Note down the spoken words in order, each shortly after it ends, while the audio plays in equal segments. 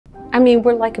mean,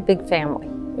 we're like a big family.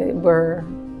 We're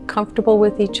comfortable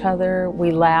with each other,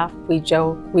 we laugh, we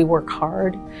joke, we work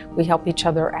hard, we help each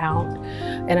other out.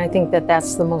 And I think that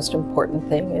that's the most important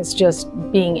thing, is just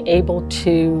being able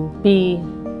to be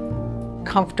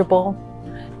comfortable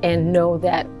and know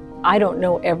that I don't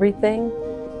know everything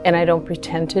and I don't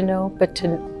pretend to know,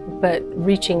 but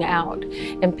reaching out,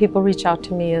 and people reach out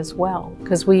to me as well,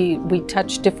 because we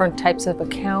touch different types of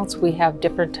accounts, we have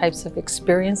different types of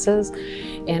experiences,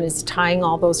 and it's tying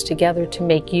all those together to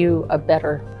make you a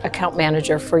better account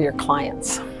manager for your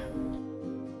clients.